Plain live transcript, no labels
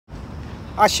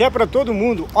Axé pra todo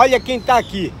mundo. Olha quem tá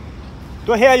aqui.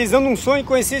 Tô realizando um sonho em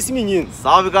conhecer esse menino.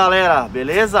 Salve, galera,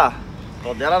 beleza?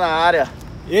 Tô dela na área.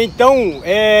 Então,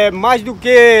 mais do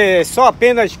que só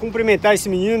apenas cumprimentar esse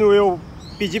menino, eu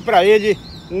pedi pra ele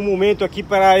um momento aqui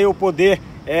para eu poder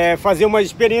fazer uma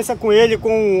experiência com ele,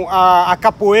 com a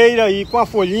capoeira e com a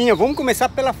folhinha. Vamos começar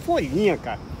pela folhinha,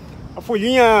 cara. A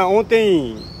folhinha,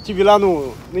 ontem estive lá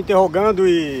no interrogando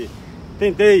e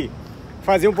tentei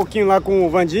fazer um pouquinho lá com o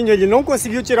Vandinho. Ele não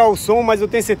conseguiu tirar o som, mas eu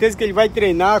tenho certeza que ele vai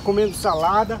treinar comendo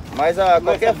salada. Mas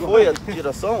qualquer folha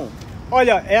tira som?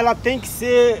 Olha, ela tem que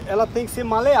ser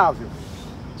maleável.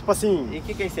 Tipo assim... E o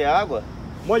que é isso? É água?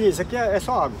 Olha, isso aqui é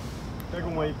só água. Pega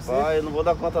uma aí pra você. Ah, eu não vou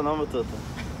dar conta não, meu tuto.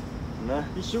 Né?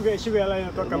 Enxuga ela aí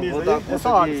na tua camisa. Não vou aí. dar conta É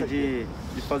só água isso aqui.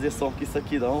 de fazer som com isso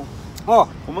aqui não. Ó.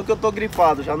 Como que eu tô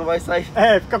gripado, já não vai sair.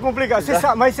 Fica complicado. Você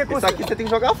sabe, mas você consegue. Isso aqui você tem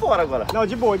que jogar fora agora. Não,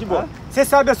 de boa, de boa. Você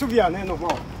sabe assoviar, né?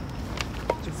 Normal.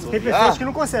 Tipo, tem pessoas que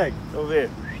não conseguem. Deixa eu ver.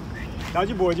 Não,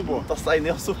 de boa, de boa. Não tá saindo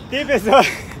nem o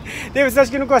tem pessoas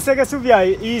que não conseguem assoviar.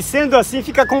 E sendo assim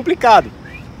fica complicado.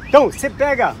 Então, você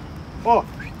pega, ó,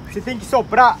 você tem que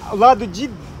soprar o lado de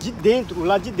dentro, o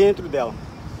lado de dentro dela.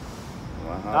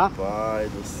 Ah, rapaz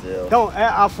do céu. Então,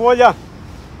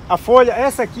 a folha,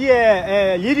 essa aqui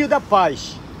é lírio da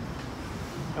paz.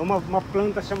 É uma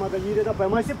planta chamada lírio da paz.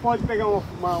 Mas você pode pegar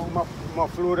uma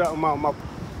flora, uma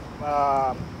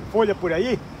folha por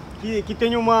aí que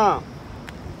tenha uma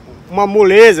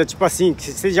moleza, tipo assim, que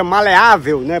seja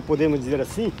maleável, né? Podemos dizer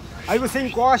assim. Aí você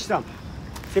encosta,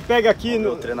 você pega aqui,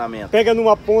 pega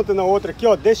numa ponta na outra aqui,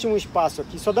 ó, deixa um espaço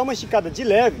aqui, só dá uma esticada de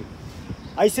leve.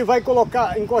 Aí você vai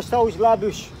encostar os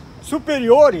lábios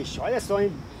superiores, olha só,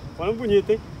 hein? Falando bonito,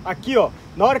 hein? Aqui, ó,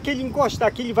 na hora que ele encostar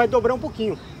aqui, ele vai dobrar um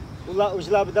pouquinho os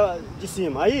lábios de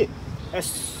cima. Aí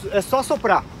é só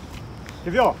soprar. Quer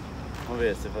ver, ó? Vamos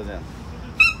ver você fazendo.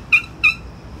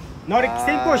 Na hora que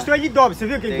você encostou, ele dobra. Você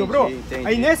viu que ele dobrou? Entendi.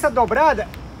 Aí nessa dobrada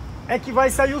é que vai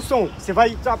sair o som. Você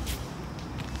vai...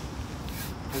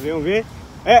 Vamos ver?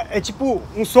 É tipo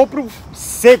um sopro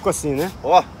seco assim, né?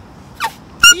 Ó.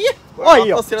 Olha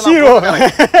aí, ó. Tirou.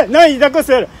 Não, e dá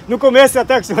coceira. No começo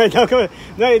até que você vai dar...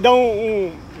 Não, dá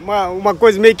uma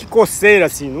coisa meio que coceira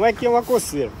assim. Não é que é uma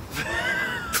coceira.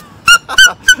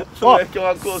 Ó, é que é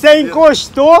uma coceira. Você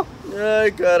encostou...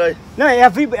 Ai, caralho. Não, é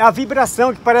a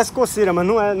vibração que parece coceira, mas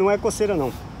não é coceira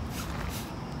não.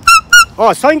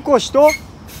 Ó, só encostou.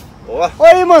 Ó.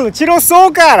 Olha aí, mano, tirou som,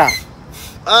 cara.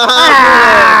 Moleque,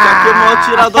 aqui é o maior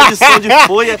tirador de som de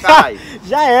folha, caralho.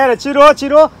 Já era,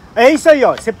 tirou. É isso aí,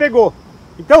 ó, você pegou.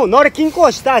 Então, na hora que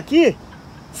encostar aqui,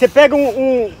 você pega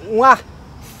um ar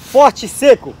forte e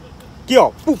seco. Aqui,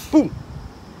 ó, pum, pum.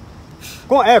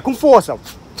 Com força,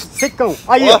 secão.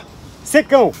 Aí, ó,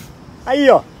 secão. Aí,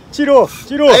 ó. Tirou.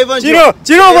 Aí, Vandinho.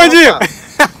 Tirou, Vandinho.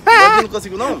 Vandinho não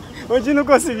conseguiu, não? Vandinho não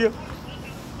conseguiu.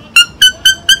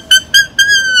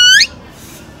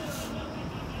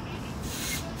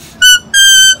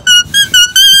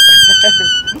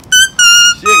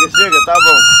 Chega, tá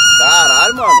bom.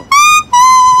 Caralho, mano.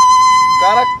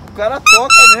 O cara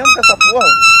toca mesmo com essa porra.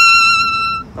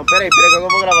 Não, pera aí, que eu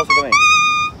vou gravar você também.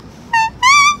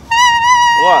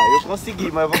 Ó, eu consegui,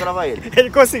 mas eu vou gravar ele. Ele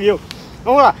conseguiu.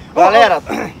 Vamos lá. Galera,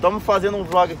 estamos fazendo um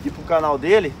vlog aqui pro canal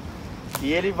dele.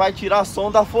 E ele vai tirar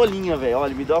som da folhinha, velho. Olha,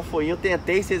 ele me deu uma folhinha, eu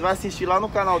tentei. Vocês vão assistir lá no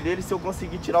canal dele se eu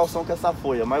conseguir tirar o som com essa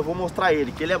folha. Mas eu vou mostrar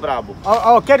ele, que ele é brabo.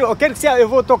 Eu quero que você... Eu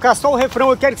vou tocar só o refrão,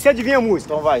 eu quero que você adivinhe a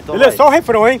música. Então vai, Beleza? Só o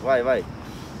refrão, hein? Vai.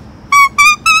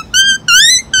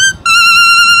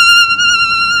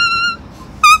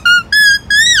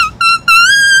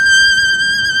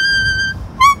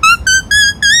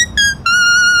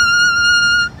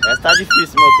 Essa tá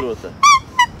difícil, meu truta.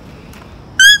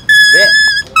 Vem.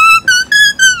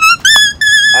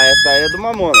 Essa aí é do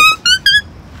Mamona.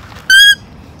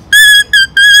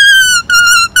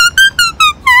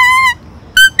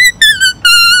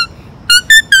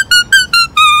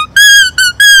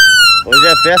 Hoje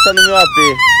é festa no meu AP.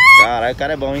 Caralho, o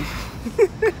cara é bom, hein?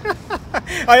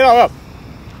 Aí, ó.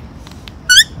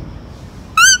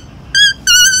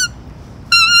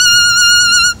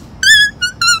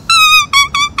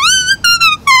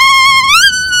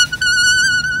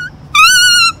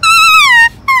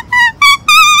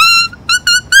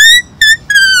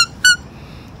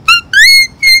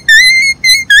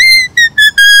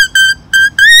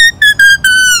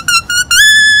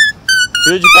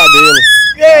 Fio de cabelo.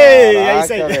 Ei, caraca, é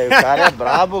isso aí. Véio, o cara é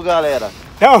brabo, galera.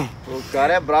 Então, o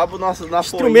cara é brabo na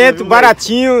instrumento folhinha,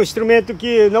 baratinho, véio? Instrumento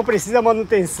que não precisa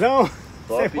manutenção.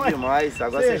 Top demais.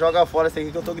 Agora você joga fora esse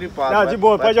aqui que eu tô gripado. Não, de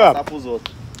boa, pode ó. Pros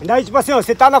outros. Daí, tipo assim, ó,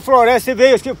 você tá na floresta, você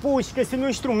veio, você, pô, esqueci meu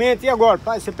instrumento, e agora?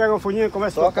 Pai, você pega uma folhinha,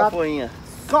 começa a tocar. Toca a folhinha.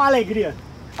 com a alegria.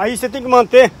 Aí você tem que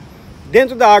manter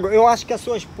dentro da água. Eu acho que a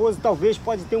sua esposa talvez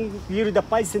pode ter um lírio da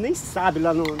paz, você nem sabe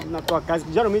lá na tua casa,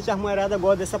 que geralmente a mulherada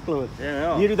gosta dessa planta. É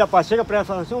mesmo? Lírio da paz. Chega pra ela e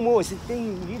fala assim, amor, você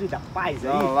tem lírio da paz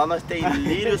aí? Não, lá nós tem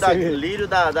lírio, lírio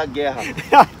da guerra.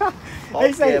 É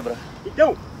isso aí. Quebra.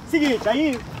 Então, seguinte,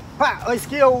 aí, pá, esse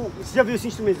aqui é o... Você já viu esse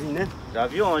instrumentozinho, né? Já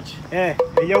vi ontem. É,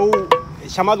 ele é o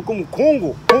chamado como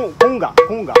conga.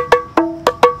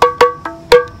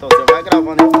 Então você vai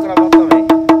gravando, eu vou gravando também.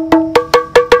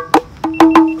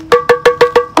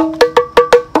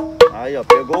 Aí ó,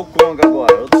 pegou o conga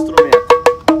agora, outro instrumento.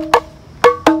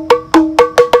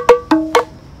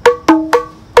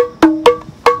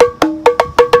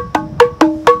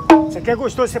 Isso aqui é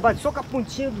gostoso, você bate só com a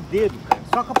pontinha do dedo, cara.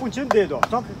 Só com a pontinha do dedo, ó.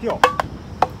 Só aqui, ó.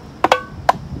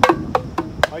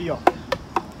 Aí, ó.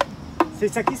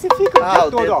 Esse aqui você fica o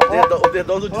tempo todo, ó. O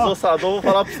dedão do desossador, vou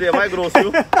falar pra você, é mais grosso,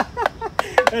 viu?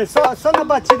 É, só na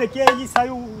batida aqui, aí sai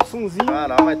o sonzinho.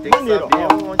 Caramba, mas tem maneiro, que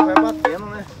saber onde vai batendo,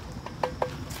 né?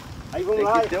 Aí vamos Tem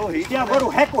lá. que ter o ritmo, tem agora o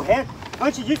reco-reco.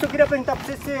 Antes disso, eu queria perguntar pra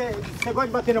você se você gosta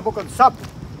de bater na boca do sapo?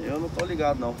 Eu não tô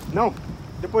ligado, não. Não?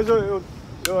 Depois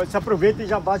você aproveita e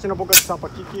já bate na boca do sapo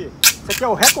aqui, que isso aqui é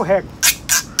o reco-reco.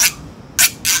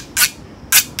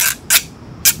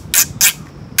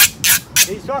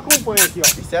 Ele só acompanha aqui, ó.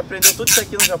 E você aprendeu tudo isso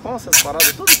aqui no Japão, essas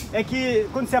paradas tudo? É que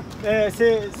quando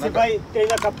você vai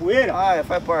treinar capoeira, Ah,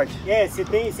 faz parte.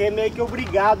 você é meio que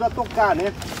obrigado a tocar,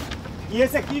 né? E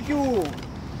esse aqui que o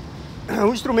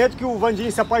instrumento que o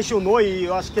Vandinho se apaixonou, e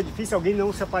eu acho que é difícil alguém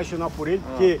não se apaixonar por ele,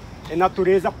 porque é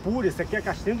natureza pura. Esse aqui é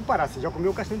castanha do Pará. Você já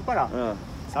comeu castanha do Pará?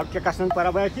 Sabe que a castanha do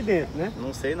Pará vai aqui dentro, né?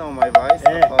 Não sei não, mas vai, você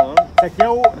tá falando. Esse aqui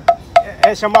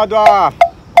é chamado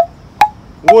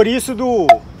o ouriço do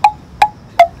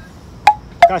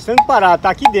castanha do Pará, tá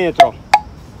aqui dentro, ó.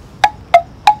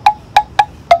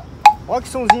 Olha que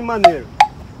somzinho maneiro.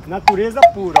 Natureza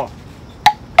pura, ó.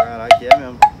 Caraca, é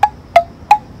mesmo.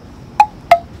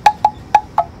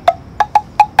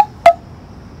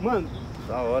 Mano,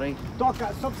 Da hora, hein? toca,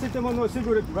 só pra você ter uma noção,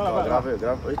 segura aqui, vai lá, vai lá.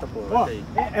 Grava. Eita, porra, Ó, vai aí.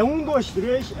 é 1, 2,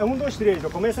 3, é 1, 2, 3, ó,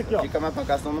 começa aqui, ó. Fica mais pra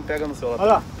cá, senão não pega no celular.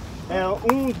 Olha lá,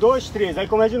 é 1, 2, 3, aí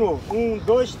começa de novo, 1,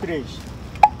 2, 3.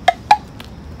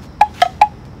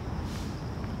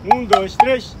 1, 2,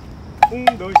 3, 1,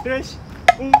 2, 3,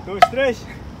 1, 2, 3.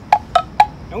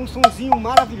 É um sonzinho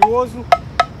maravilhoso,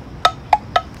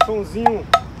 sonzinho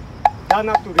da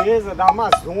natureza, da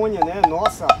Amazônia, né?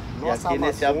 Nossa E aqui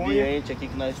nesse ambiente aqui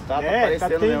que nós estamos, tá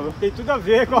parecendo mesmo. Tem tudo a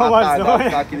ver com a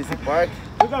Amazônia. Tá aqui nesse parque.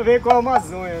 Tudo a ver com a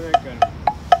Amazônia, né, cara?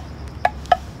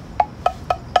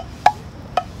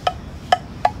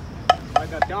 Vai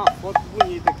dar até uma foto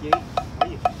bonita aqui, hein?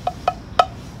 Aí.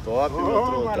 Top, meu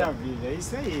truta. Maravilha, é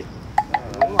isso aí.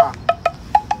 Vamos lá.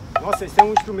 Nossa, esse é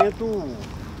um instrumento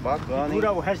Bacana, que dura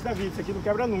hein? o resto da vida. Isso aqui não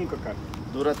quebra nunca, cara.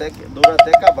 Dura até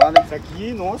acabar, né? Isso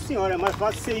aqui, nossa senhora, é mais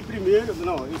fácil você ir primeiro.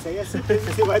 Não, isso aí é certeza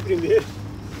que você vai primeiro.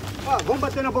 Ó, vamos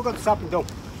bater na boca do sapo, então.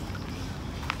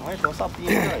 Olha, tem um sapinho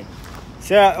aí, velho.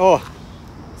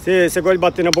 Você gosta de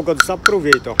bater na boca do sapo,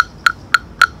 aproveita, ó.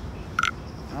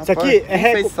 Isso aqui é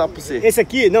Quem fez sapo pra você? Esse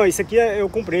aqui, não, esse aqui eu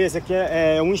comprei. Esse aqui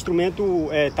é um instrumento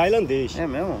tailandês. É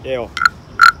mesmo? É, ó.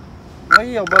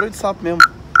 Aí, é o barulho de sapo mesmo.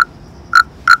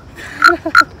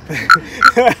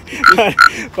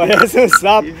 Parece um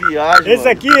sapo. Que viagem, Esse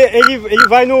mano. aqui, ele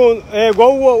vai no... É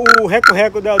igual o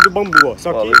reco-reco do bambu, ó.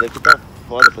 Só Ó, que... esse aqui tá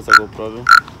foda pra essa GoPro, viu?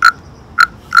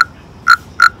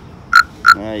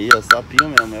 Aí, ó, sapinho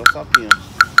mesmo, é o sapinho.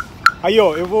 Aí,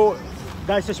 ó, eu vou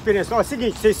dar essa experiência. Ó, é o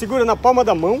seguinte, você segura na palma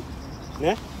da mão,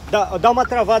 né? Dá uma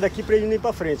travada aqui pra ele não ir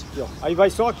pra frente, aqui, ó. Aí vai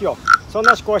só aqui, ó. Só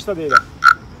nas costas dele, ó.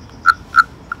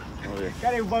 Vamos ver.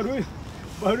 Cara, é o barulho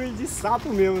de sapo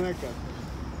mesmo, né, cara?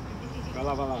 Vai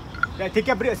lá, vai lá. Tem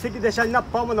que abrir, tem que deixar ele na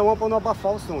palma da mão pra não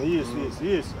abafar o som. Isso.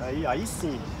 Aí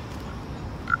sim.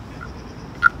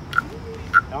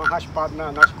 Dá uma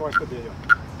raspada nas costas dele, ó.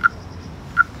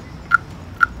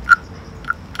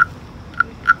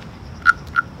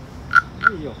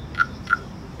 Aí, ó.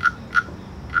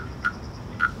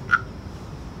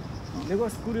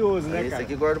 Negócio curioso, né, cara? Esse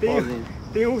aqui guarda o pauzinho.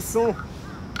 Tem um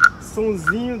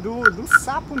sonzinho do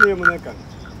sapo mesmo, né, cara?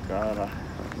 Cara.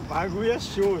 O bagulho é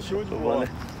show de bola. Né?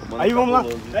 Aí vamos lá.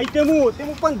 Aí temos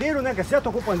um pandeiro, né? Você já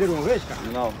tocou pandeiro uma vez, cara?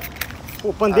 Não.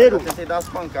 O pandeiro. Eu tentei dar umas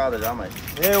pancadas já, mas.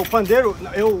 O pandeiro,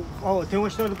 tem uma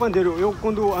história do pandeiro.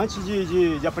 Antes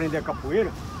de aprender a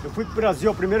capoeira, eu fui pro Brasil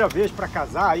a primeira vez para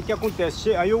casar. Aí o que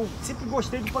acontece? Aí eu sempre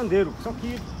gostei de pandeiro, só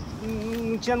que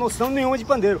não tinha noção nenhuma de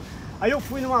pandeiro. Aí eu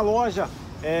fui numa loja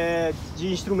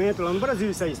de instrumento lá no Brasil,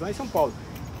 isso aí, lá em São Paulo.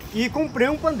 E comprei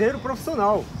um pandeiro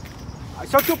profissional.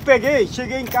 Só que eu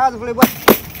cheguei em casa, falei,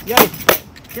 e aí?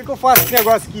 que eu faço esse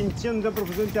negócio aqui? Não tinha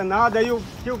professor, não tinha nada. Aí o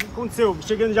que aconteceu?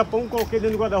 Cheguei no Japão, coloquei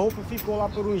dentro do guarda-roupa, ficou lá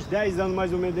por uns 10 anos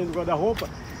mais ou menos dentro do guarda-roupa.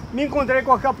 Me encontrei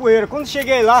com a capoeira. Quando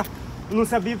cheguei lá, eu não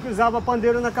sabia que usava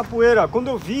pandeiro na capoeira. Quando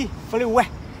eu vi, falei, ué,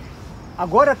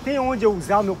 agora tem onde eu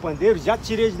usar o meu pandeiro? Já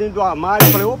tirei de dentro do armário,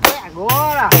 falei, opa, é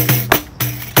agora!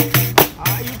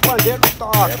 Aí o pandeiro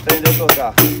toca. Aí aprendeu a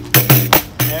tocar.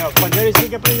 É, o pandeiro a gente tem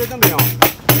que aprender também, ó.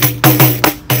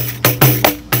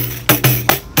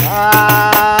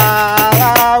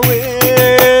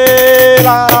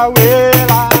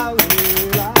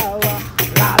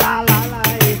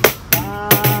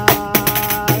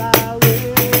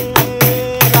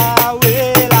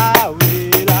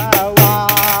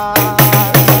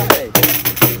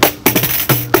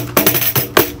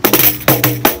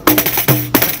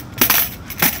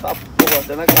 Tá porra,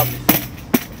 até na cabeça.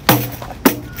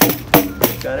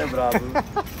 O cara é brabo, viu?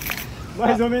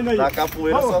 Mais ou menos aí. Da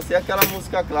capoeira só sei aquela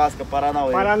música clássica,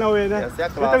 Paranauê. Paranauê, né? Essa é a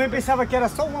clássica. Eu também pensava que era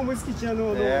só uma música que tinha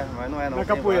mas não é não. na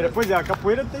capoeira. Pois é, a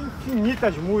capoeira tem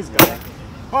infinitas músicas, né?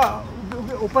 Ó,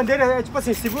 o pandeiro é tipo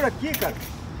assim, segura aqui, cara.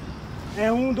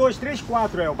 É 1, 2, 3,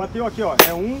 4, bateu aqui, ó.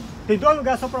 É um, tem 2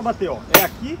 lugares só pra bater, ó. É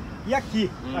aqui e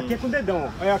aqui. Aqui é com o dedão,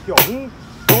 ó. É aqui, ó. 1,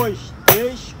 2,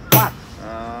 3, 4.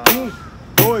 1,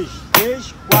 2,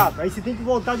 3, 4. Aí você tem que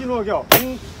voltar de novo aqui, ó.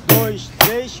 1, 2,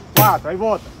 3, 4. Aí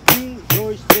volta. 1,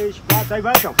 2, 3, 4. Aí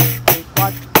vai, então. 3,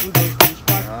 4. 1, 2, 3,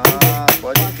 4.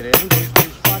 Pode crer. 1, 2,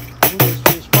 3, 4. 1, 2,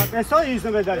 3, 4. É só isso,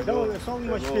 na verdade. Então é só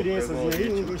uma experiênciazinha aí.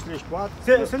 1, 2, 3, 4.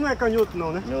 Você não é canhoto,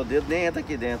 não, né? Meu dedo nem entra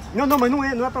aqui dentro. Não, mas não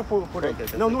é pra pôr por aí.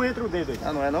 Não entra o dedo aí.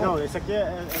 Ah, não é não? Não, esse aqui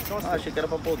é só assim. Achei que era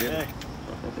pra pôr o dedo. É.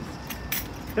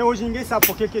 Até hoje ninguém sabe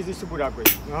por que existe esse buraco aí.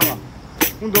 Vamos lá.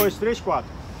 1, 2, 3,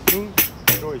 4. 1,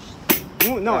 2.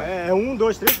 Não, é 1,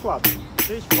 2, 3, 4.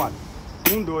 3, 4.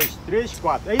 1, 2, 3,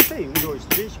 4. É isso aí. 1, 2,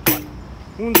 3, 4.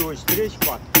 1, 2, 3,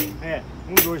 4.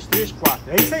 1, 2, 3, 4.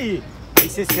 É isso aí. Aí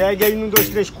você segue aí no 1, 2,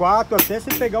 3, 4 até você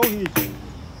pegar o ritmo.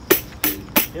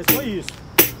 É só isso.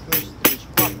 2, 3,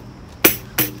 4.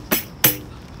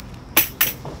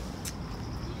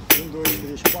 1, 2,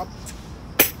 3, 4.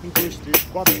 1, 2, 3,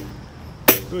 4.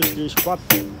 2, 3, 4.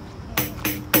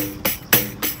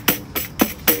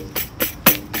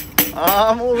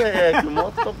 Ah, moleque, o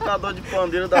maior tocador de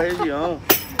pandeiro da região.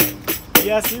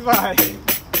 E assim vai.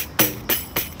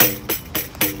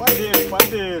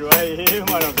 Pandeiro. Aí,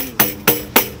 maravilha.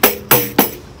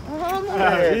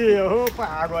 Maravilha. Opa,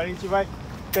 agora a gente vai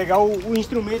pegar o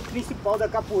instrumento principal da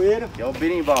capoeira. Que é o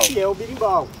birimbau. Que é o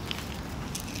birimbau.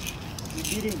 O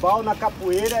birimbau na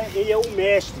capoeira, ele é o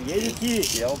mestre. Ele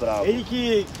que é o brabo. Ele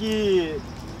que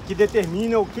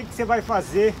determina o que você vai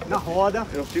fazer na roda.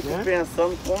 Eu fico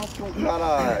pensando como que um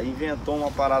cara inventou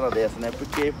uma parada dessa, né?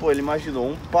 Porque, pô, ele imaginou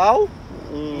um pau,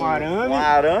 um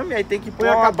arame, aí tem que pôr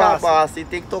uma cabaça e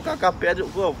tem que tocar com a pedra.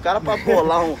 Pô, o cara pra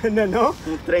bolar um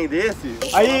trem desse.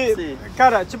 Aí,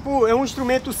 cara, tipo, é um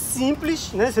instrumento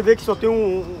simples, né? Você vê que só tem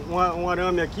um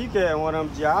arame aqui, que é um arame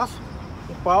de aço,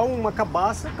 um pau, uma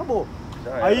cabaça, acabou.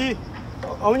 Aí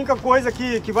a única coisa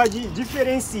que vai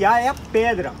diferenciar é a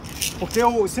pedra. Porque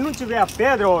se não tiver a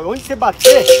pedra, ó, onde você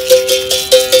bater,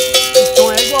 o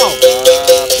som é igual.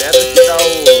 A pedra que dá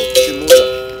que muda.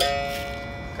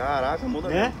 Caraca, muda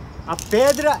mesmo. A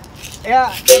pedra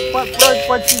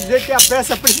pode-se dizer que é a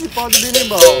peça principal do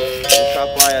birimbau. O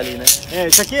chacoalho ali, né?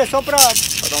 Isso aqui é só pra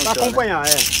acompanhar,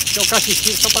 né? Esse é o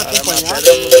cachixi só pra acompanhar. A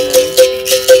pedra muda mesmo.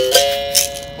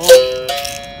 Ó.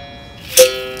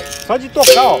 Só de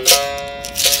tocar, ó.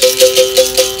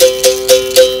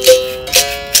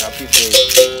 Capitei.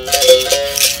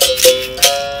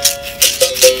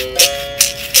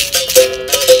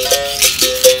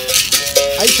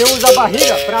 Aí você usa a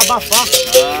barriga pra abafar.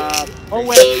 Olha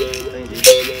o F.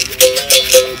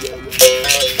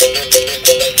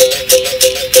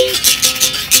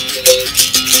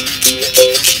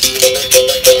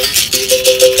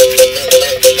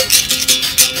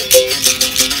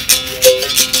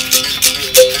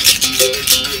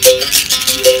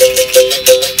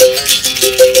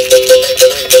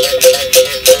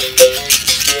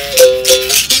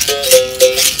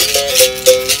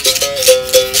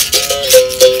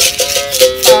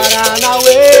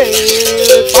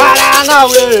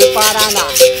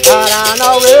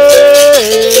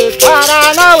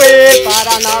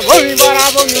 Paraná,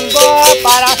 vamos embora,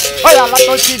 Paraná. Olha lá,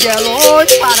 tô te de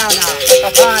longe, Paraná.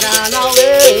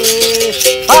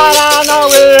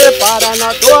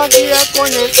 Paraná, tô aqui a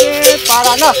conhecer,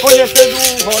 Paraná, conhecendo um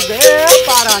rodeio,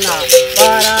 Paraná.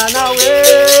 Paraná.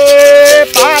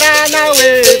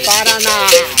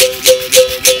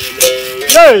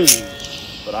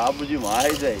 Bravo. Brabo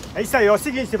demais, velho. É isso aí, ó.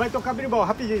 Seguinte, você vai tocar berimbau,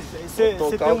 rapidinho.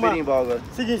 Vou tocar o berimbau agora.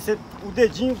 Seguinte, o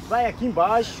dedinho vai aqui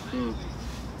embaixo.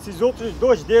 Esses outros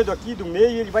 2 dedos aqui do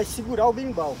meio, ele vai segurar o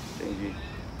berimbau. Entendi.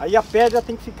 Aí a pedra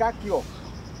tem que ficar aqui, ó.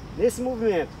 Nesse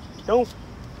movimento. Então,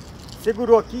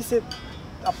 segurou aqui,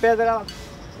 a pedra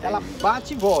ela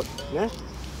bate e volta, né?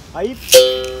 Aí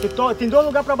tem 2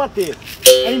 lugares para bater.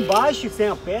 É embaixo sem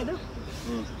a pedra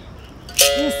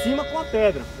e em cima com a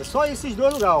pedra. É só esses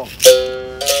 2 lugares, ó.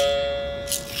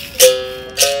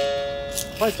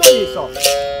 Faz só isso, ó.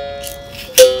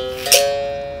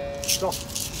 Só.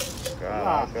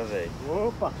 Caraca, velho.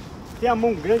 Opa! Tem a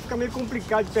mão grande, fica meio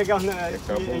complicado de pegar.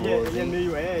 Ele é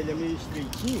meio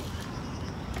estreitinho.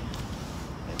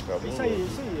 Isso aí,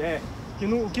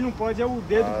 O que não pode é o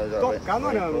dedo tocar no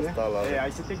arame, né? Lá,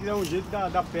 aí você tem que dar um jeito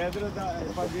da pedra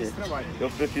fazer esse trabalho. Eu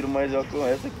prefiro mais com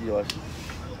essa aqui, eu acho.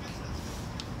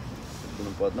 Você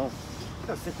não pode não? Se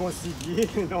você conseguir,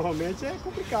 normalmente é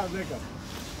complicado, né, cara?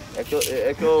 É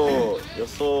que eu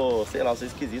sou, sei lá, eu sou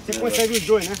esquisito. Você consegue os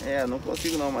 2, né? É, não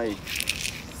consigo não, mas...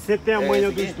 Você tem a manha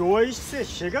dos 2, você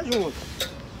chega junto.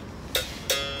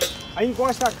 Aí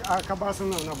encosta a cabeça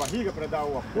na barriga para dar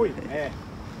o apoio.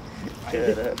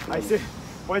 Aí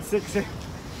pode ser que você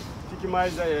fique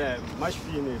mais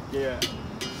firme, porque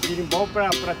berimbau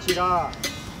para tirar,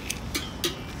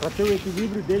 para ter o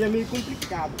equilíbrio dele é meio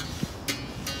complicado.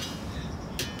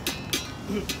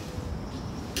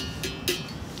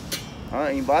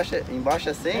 Embaixo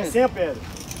é sem? É sem a pedra.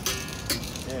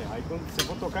 Aí quando você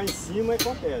for tocar em cima é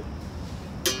com a pedra.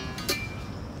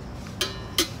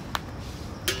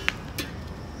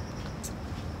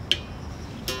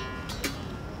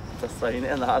 Tá saindo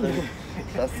é nada, viu?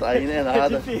 Tá saindo é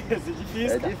nada. É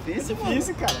difícil, cara.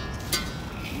 Difícil, cara.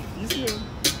 Difícil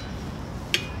mesmo.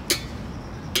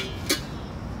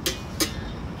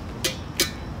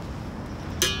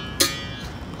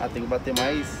 Tem que bater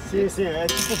mais. Sim, é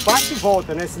tipo bate e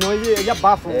volta, né? Senão ele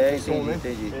abafa o som, né?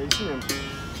 Entendi. É isso mesmo.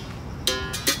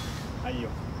 Aí, ó.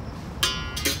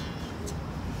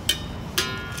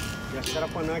 E as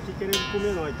carapanã aqui querendo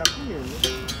comer nós, tá comendo, né?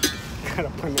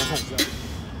 Carapanã arrasado.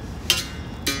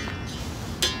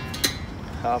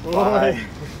 Rapaz,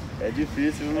 é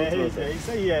difícil, viu, é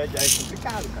isso aí, é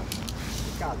complicado,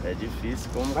 cara. É difícil,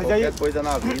 como qualquer coisa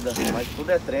na vida, mas tudo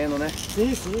é treino, né?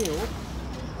 Sim.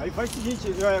 Aí faz o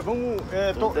seguinte, vamos...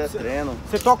 tudo é treino.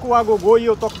 Você toca o agogô e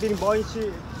eu toco o berimbau, a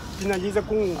gente finaliza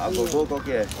com... Agogô qual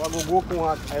que é? O agogô com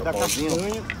da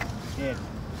castanha.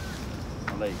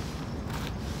 Olha aí.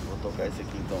 Vou tocar esse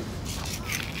aqui então.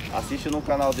 Assiste no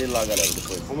canal dele lá, galera,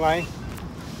 depois. Vamos lá, hein?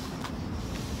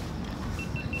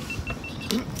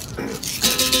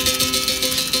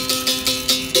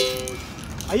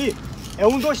 Aí, é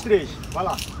 1, 2, 3. Vai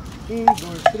lá. 1,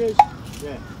 2, 3.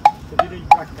 Você vira aí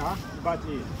pra cá e bate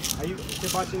aí. Aí você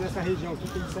bate nessa região aqui,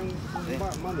 tem que ser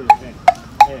uma maneira,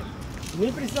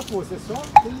 Nem precisa força, é só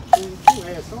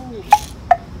o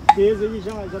peso e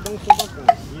já dá um som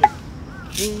bacana.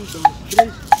 Isso. 1, 2,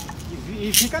 3.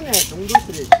 E fica nessa. 1, 2,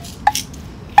 3. 1,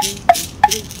 2,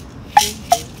 3.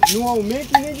 Não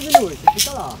aumenta e nem diminui. Você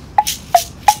fica lá.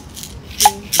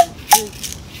 1, 2, 3.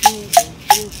 1, 2,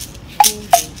 3. 1,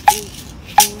 2, 3.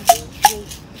 1, 2, 3.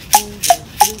 1, 2,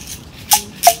 3.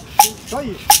 Só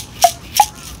isso.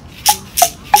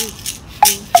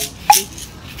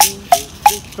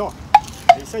 Só.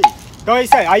 É isso aí. Então é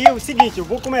isso aí. Aí é o seguinte, eu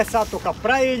vou começar a tocar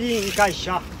para ele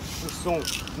encaixar o som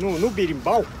no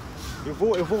berimbau. Eu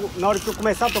vou, na hora que eu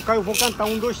começar a tocar, eu vou cantar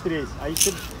 1, 2, 3. Aí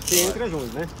você entra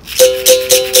junto, né?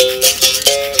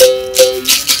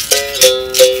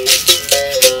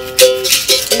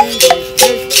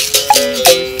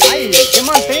 Aí, você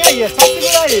mantém aí, é só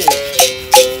segurar ele.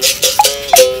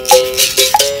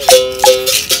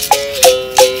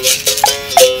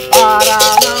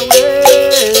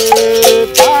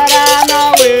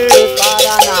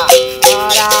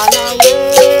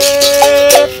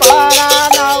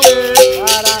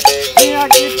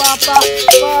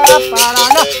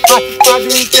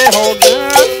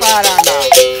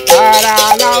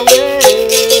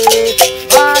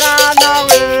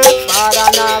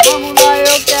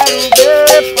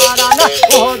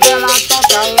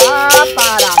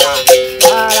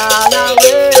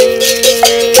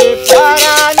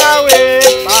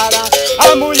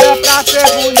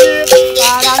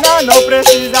 Não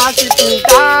precisa se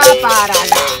pintar,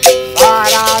 Paraná,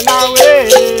 Paranauê,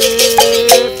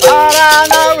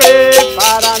 Paranauê,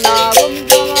 Paraná,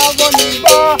 vamos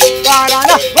embora,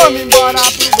 Paraná,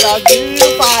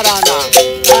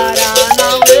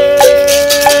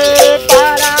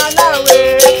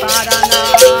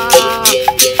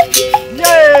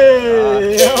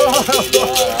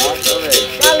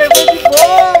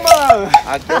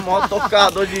 Ó,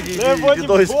 tocador de de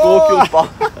dois boa. cocos e o pau.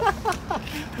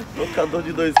 Tocador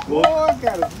de dois cocos. Boa,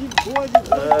 cara, de boa, de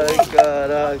boa. Ai,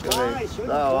 caraca, Rapaz, show velho. de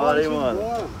Da bola, hora, hein, show de mano.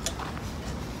 bola.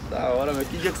 Da hora, meu.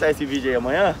 Que dia que sai esse vídeo aí?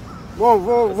 Amanhã?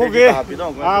 Vou Você ver. edita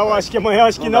rapidão? Como é que Eu faz? acho que amanhã,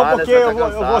 acho que Não não, dá, né? porque Você tá eu vou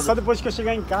cansado. só depois que eu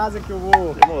chegar em casa que eu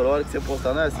vou. Demorou, a hora que você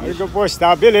postar, né? Aí que eu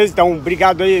postar. Beleza, então,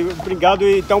 obrigado aí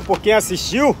então por quem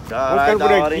assistiu. Caralho, Vamos ficando por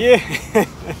da hora, aqui.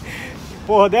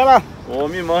 Porra dela. O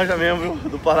homem manja mesmo, viu?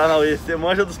 Do Paranauê. Você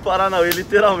manja dos Paranauê,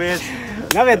 literalmente.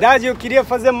 Na verdade, eu queria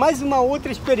fazer mais uma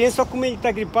outra experiência, só como ele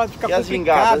tá gripado, fica E as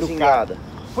complicado, gingadas, cara.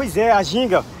 Pois é, a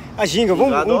ginga.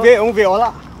 Gingada, Vamos ver, olha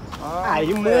lá. Ah,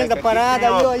 Aí moleque, manda a aqui parada,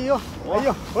 tem, ó. aí, ó. Aí,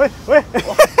 ó. Oi.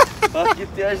 Aqui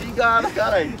tem a gingada,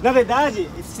 caralho. Na verdade,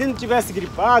 se não tivesse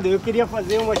gripado, eu queria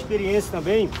fazer uma experiência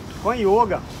também com a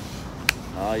yoga.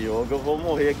 Ah, yoga, eu vou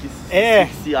morrer aqui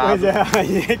asfixiado. Pois é,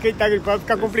 aí quem tá gripado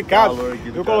fica complicado.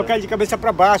 Eu colocar ele de cabeça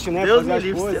pra baixo, né? Deus fazer me as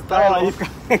livre, coisas, você tá aí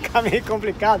fica meio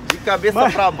complicado. De cabeça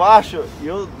pra baixo,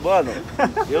 mano,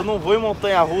 eu não vou em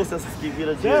montanha-russa, essas que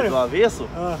viram do avesso.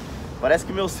 Parece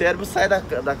que meu cérebro sai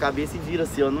da cabeça e vira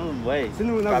assim, eu não, véi. Você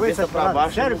não cabeça pra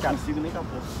baixo, sério, eu não cara? consigo nem capô.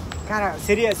 Cara,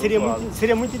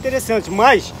 seria muito interessante,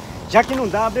 mas já que não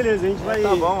dá, beleza, a gente vai...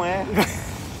 Tá bom, é.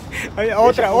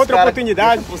 outra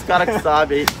oportunidade. Deixa pros caras que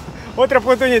sabem aí. Outra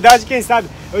oportunidade, quem sabe?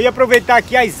 Eu ia aproveitar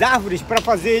aqui as árvores para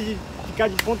fazer ele ficar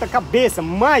de ponta cabeça,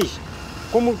 mas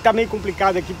como tá meio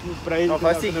complicado aqui para ele... Não,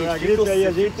 faz o seguinte,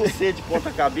 fica você de ponta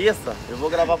cabeça, eu vou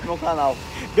gravar pro meu canal.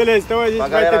 Beleza, então a gente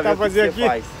vai tentar fazer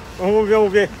aqui. Vamos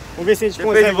ver se a gente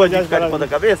consegue. Você fez de ficar de ponta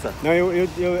cabeça? Não, eu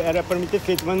era para mim ter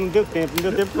feito, mas não deu tempo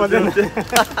de fazer. Não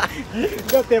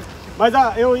deu tempo. Mas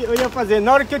eu ia fazer,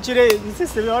 na hora que eu tirei, não sei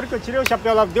se você viu, na hora que eu tirei o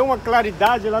chapéu lá, deu uma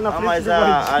claridade lá na frente. Mas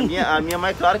a minha é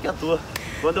mais clara que a tua.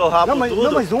 Quando eu rapo tudo...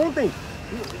 Não, mas ontem,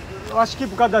 eu acho que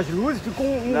por causa das luzes, ficou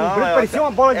parecia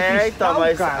uma bola de cristal, então,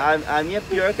 mas cara. a minha é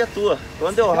pior que a tua.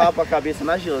 Quando eu rapo a cabeça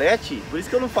na gilete, por isso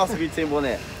que eu não faço vídeo sem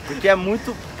boné. Porque é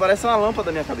muito, parece uma lâmpada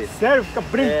da minha cabeça. Sério? Fica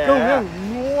brincão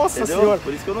mesmo? Nossa entendeu? Senhora.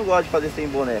 Por isso que eu não gosto de fazer sem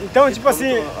boné. Então, tipo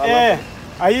assim,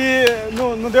 aí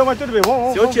não deu, mas tudo bem.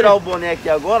 Se eu tirar o boné aqui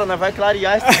agora, nós vai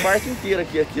clarear essa parte inteira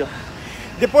aqui, ó.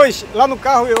 Depois, lá no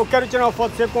carro, eu quero tirar uma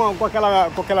foto de você com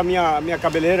aquela minha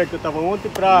cabeleira que eu tava ontem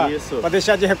pra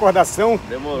deixar de recordação.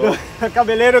 Demorou. A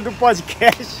cabeleira do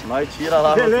podcast. Nós tira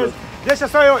lá. Beleza. Deixa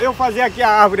só eu fazer aqui a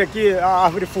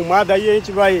árvore fumada, aí a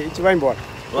gente vai embora.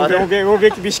 Vamos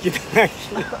ver que bicho que tá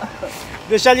aqui.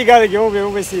 Deixar ligado aqui,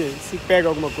 vamos ver se pega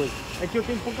alguma coisa. É que eu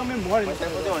tenho pouca memória. Mas você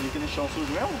vai fazer onde? Aqui no chão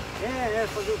sujo mesmo?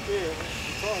 Fazer o quê?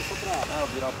 Só pra...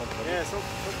 virar a foto pra ver. Só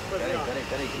pra fazer.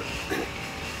 Peraí.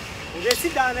 Vamos ver se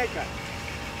dá, né, cara?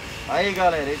 Aí,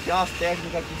 galera, ele tem umas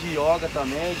técnicas aqui de yoga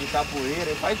também, de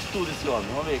capoeira. Ele faz de tudo esse homem.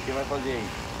 Vamos ver o que vai fazer aí.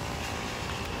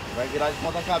 Ele vai virar de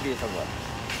ponta cabeça agora.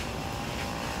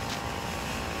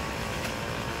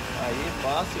 Aí,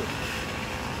 fácil.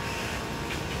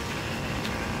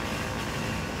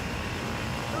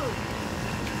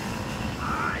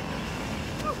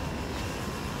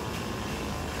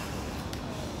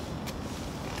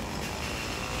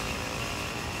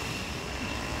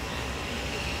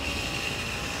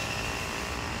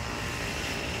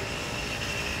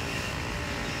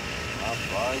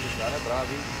 Rapaz, o cara é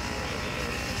bravo, hein?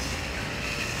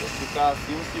 Vou ficar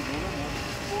assim um segundo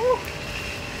mesmo.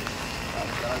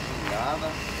 Aquela gingada.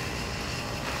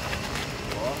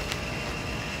 Ó.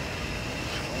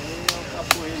 É um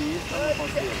capoeirista, meu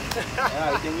parceiro.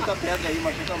 Aí tem muita pedra aí,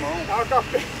 machuca a mão.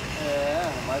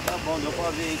 Mas tá bom, deu pra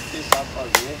ver aí que você sabe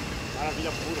fazer.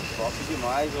 Maravilha pura. Top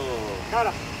demais,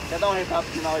 Cara, quer dar um recado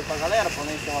final aí pra galera, pra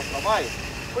não encerrar o trabalho?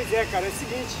 Pois é, cara, é o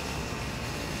seguinte.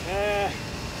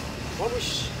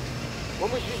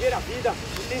 Vamos viver a vida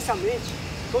intensamente,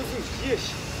 todos os dias.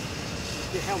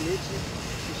 Porque realmente,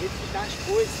 do jeito que tá as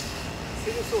coisas.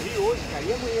 Você não sorri hoje, cara,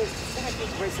 e amanhã? Será que a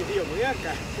gente vai sorrir amanhã,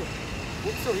 cara?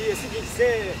 Vamos sorrir. É o seguinte,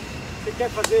 você quer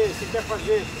fazer o que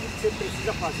você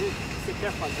precisa fazer, o que você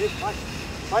quer fazer,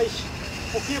 faz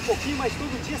pouquinho a pouquinho, mas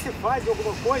todo dia você faz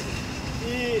alguma coisa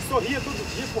e sorria todo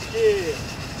dia, porque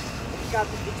cara,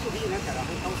 tem que sorrir, né, cara?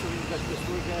 Arrancar um sorriso das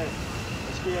pessoas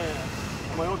acho que é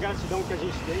a maior gratidão que a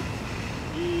gente tem.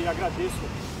 E agradeço,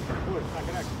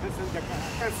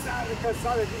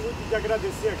 cansado muito de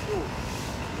agradecer aqui o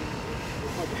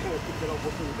aqui pela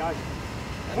oportunidade.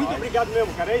 Muito obrigado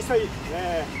mesmo, cara. É isso aí.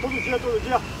 Todo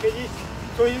dia, feliz,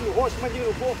 sorrindo no rosto, mandinho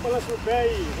no corpo, balanço no pé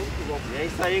e vamos que vamos. E é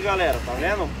isso aí, galera, tá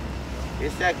vendo?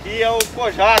 Esse aqui é o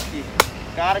Kojak,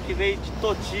 cara que veio de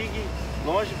Totig,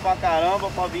 longe pra caramba,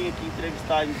 pra vir aqui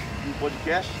entrevistar em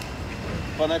podcast,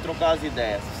 pra nós trocar as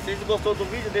ideias. Se vocês gostou do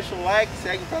vídeo, deixa um like,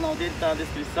 segue o canal dele, tá na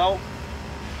descrição.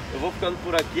 Eu vou ficando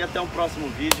por aqui, até um próximo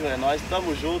vídeo, é nóis,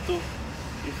 tamo junto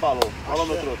e falou. Falou,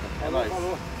 meu truta. É nóis.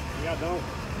 Falou. Obrigadão.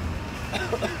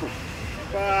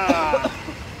 Opa!